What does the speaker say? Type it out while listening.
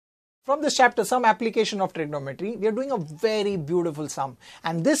From this chapter, Sum Application of Trigonometry, we are doing a very beautiful sum.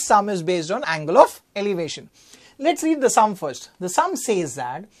 And this sum is based on angle of elevation. Let's read the sum first. The sum says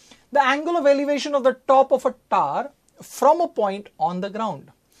that the angle of elevation of the top of a tower from a point on the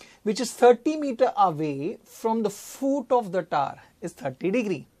ground, which is 30 meters away from the foot of the tower, is 30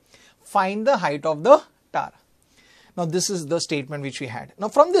 degree. Find the height of the tower. Now this is the statement which we had. Now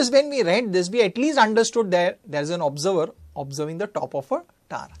from this, when we read this, we at least understood that there is an observer observing the top of a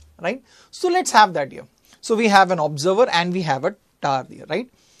tower, right? So let's have that here. So we have an observer and we have a tower here, right?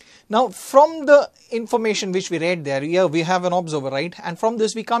 Now from the information which we read there, here we have an observer, right? And from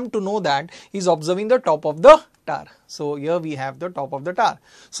this we come to know that he's observing the top of the tower. So here we have the top of the tower.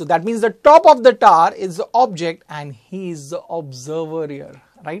 So that means the top of the tower is the object and he is the observer here,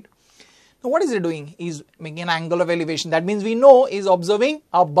 right? Now what is he doing? He's making an angle of elevation. That means we know he's observing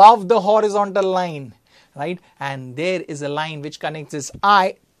above the horizontal line, right? And there is a line which connects his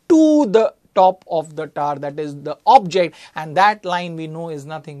eye to the top of the tower, that is the object, and that line we know is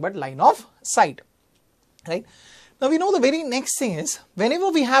nothing but line of sight, right? Now we know the very next thing is, whenever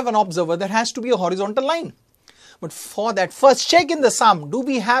we have an observer, there has to be a horizontal line. But for that, first check in the sum, do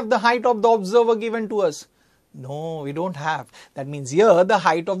we have the height of the observer given to us? No, we don't have. That means here the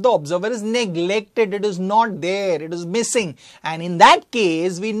height of the observer is neglected. It is not there. It is missing. And in that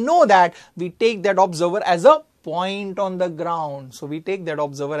case, we know that we take that observer as a point on the ground. So we take that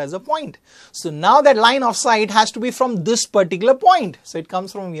observer as a point. So now that line of sight has to be from this particular point. So it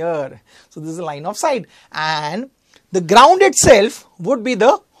comes from here. So this is a line of sight. And the ground itself would be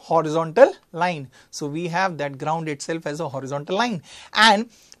the horizontal line. So we have that ground itself as a horizontal line. And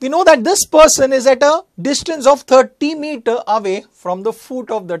we know that this person is at a distance of 30 meters away from the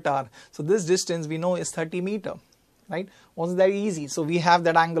foot of the tower. So this distance we know is 30 meters, right? Wasn't that easy? So we have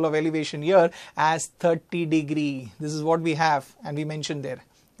that angle of elevation here as 30 degree. This is what we have and we mentioned there,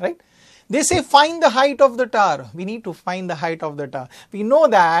 right? They say find the height of the tower. We need to find the height of the tower. We know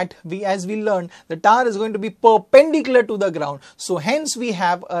that as we learned, the tower is going to be perpendicular to the ground. So hence we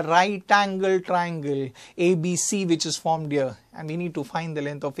have a right angle triangle ABC which is formed here, and we need to find the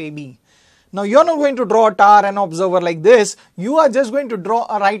length of AB. Now you're not going to draw a tower and observer like this. You are just going to draw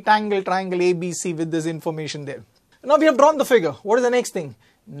a right angle triangle ABC with this information there. Now we have drawn the figure. What is the next thing?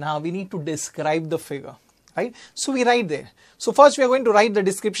 Now we need to describe the figure, right? So we write there. So first we are going to write the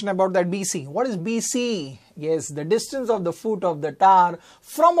description about that BC. What is BC? Yes, the distance of the foot of the tower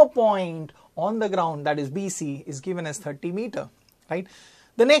from a point on the ground, that is BC, is given as 30 meters, right?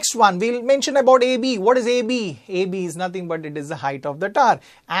 The next one, we'll mention about AB. What is AB? AB is nothing but it is the height of the tower,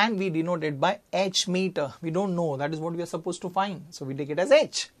 and we denote it by H meter. We don't know. That is what we are supposed to find. So we take it as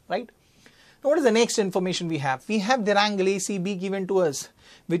H, right? Now what is the next information we have? We have their angle ACB given to us,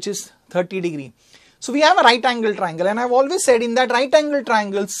 which is 30 degree. So we have a right angle triangle, and I've always said in that right angle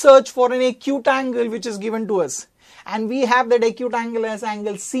triangle, search for an acute angle which is given to us. And we have that acute angle as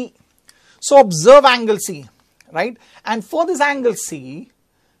angle C. So observe angle C, right? And for this angle C,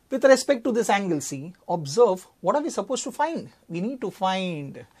 with respect to this angle C, observe what are we supposed to find? We need to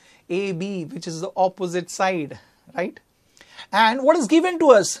find AB, which is the opposite side, right? And what is given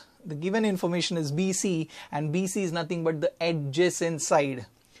to us? The given information is BC, and BC is nothing but the adjacent side.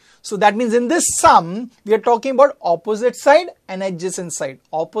 So that means in this sum, we are talking about opposite side and adjacent side.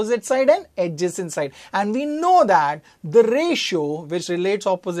 Opposite side and adjacent side. And we know that the ratio which relates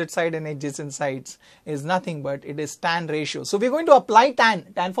opposite side and adjacent sides is nothing but it is tan ratio. So we are going to apply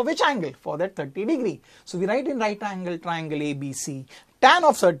tan. Tan for which angle? For that 30 degree. So we write in right angle triangle ABC, tan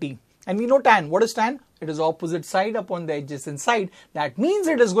of 30. And we know tan. What is tan? It is opposite side upon the adjacent side. That means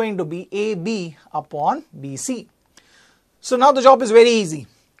it is going to be AB upon BC. So now the job is very easy.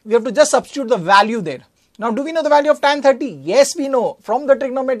 We have to just substitute the value there. Now, do we know the value of tan 30? Yes, we know. From the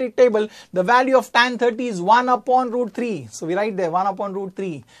trigonometric table, the value of tan 30 is 1 upon root 3. So we write there 1 upon root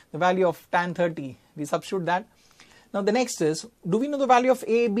 3, the value of tan 30. We substitute that. Now the next is, do we know the value of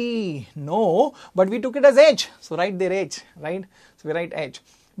AB? No, but we took it as H. So write there H, right? So we write H.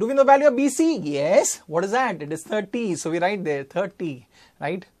 Do we know the value of BC? Yes. What is that? It is 30. So we write there 30,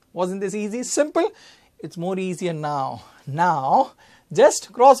 right? Wasn't this easy? Simple. It's more easier now. Now,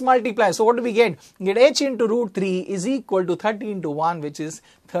 just cross multiply. So what do we get? We get H into root 3 is equal to 30 into 1, which is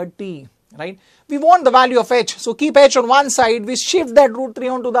 30, right? We want the value of H. So keep H on one side. We shift that root 3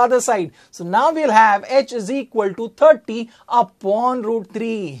 onto the other side. So now we'll have H is equal to 30 upon root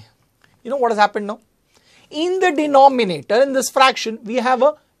 3. You know what has happened now? In the denominator, in this fraction, we have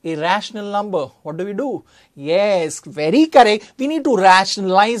a a rational number. What do? Yes, very correct. We need to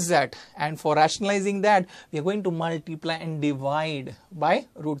rationalize that. And for rationalizing that, we are going to multiply and divide by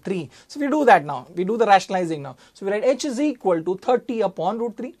root 3. So we do that now. We do the rationalizing now. So we write h is equal to 30 upon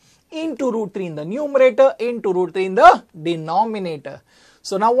root 3 into root 3 in the numerator into root 3 in the denominator.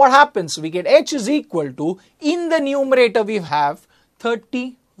 So now what happens? We get h is equal to, in the numerator we have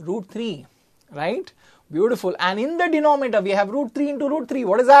 30 root 3, right? Beautiful. And in the denominator, we have root 3 into root 3.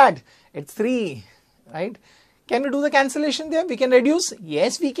 What is that? It's 3, right? Can we do the cancellation there? We can reduce?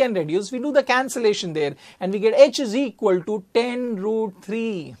 Yes, we can reduce. We do the cancellation there. And we get h is equal to 10 root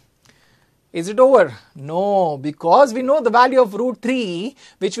 3. Is it over? No, because we know the value of root 3,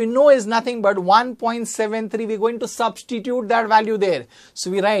 which we know is nothing but 1.73. We're going to substitute that value there.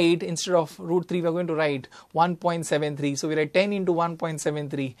 So we write, instead of root 3, we're going to write 1.73. So we write 10 into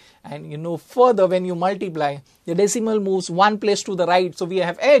 1.73. And you know, further when you multiply, the decimal moves one place to the right. So we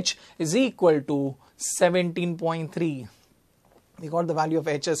have h is equal to 17.3. We got the value of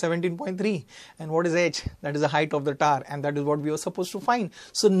h as 17.3. And what is h? That is the height of the tower, and that is what we were supposed to find.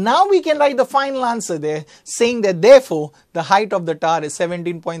 So now we can write the final answer there, saying that therefore the height of the tower is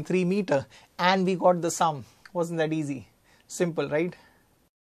 17.3 meter, and we got the sum. Wasn't that easy? Simple, right?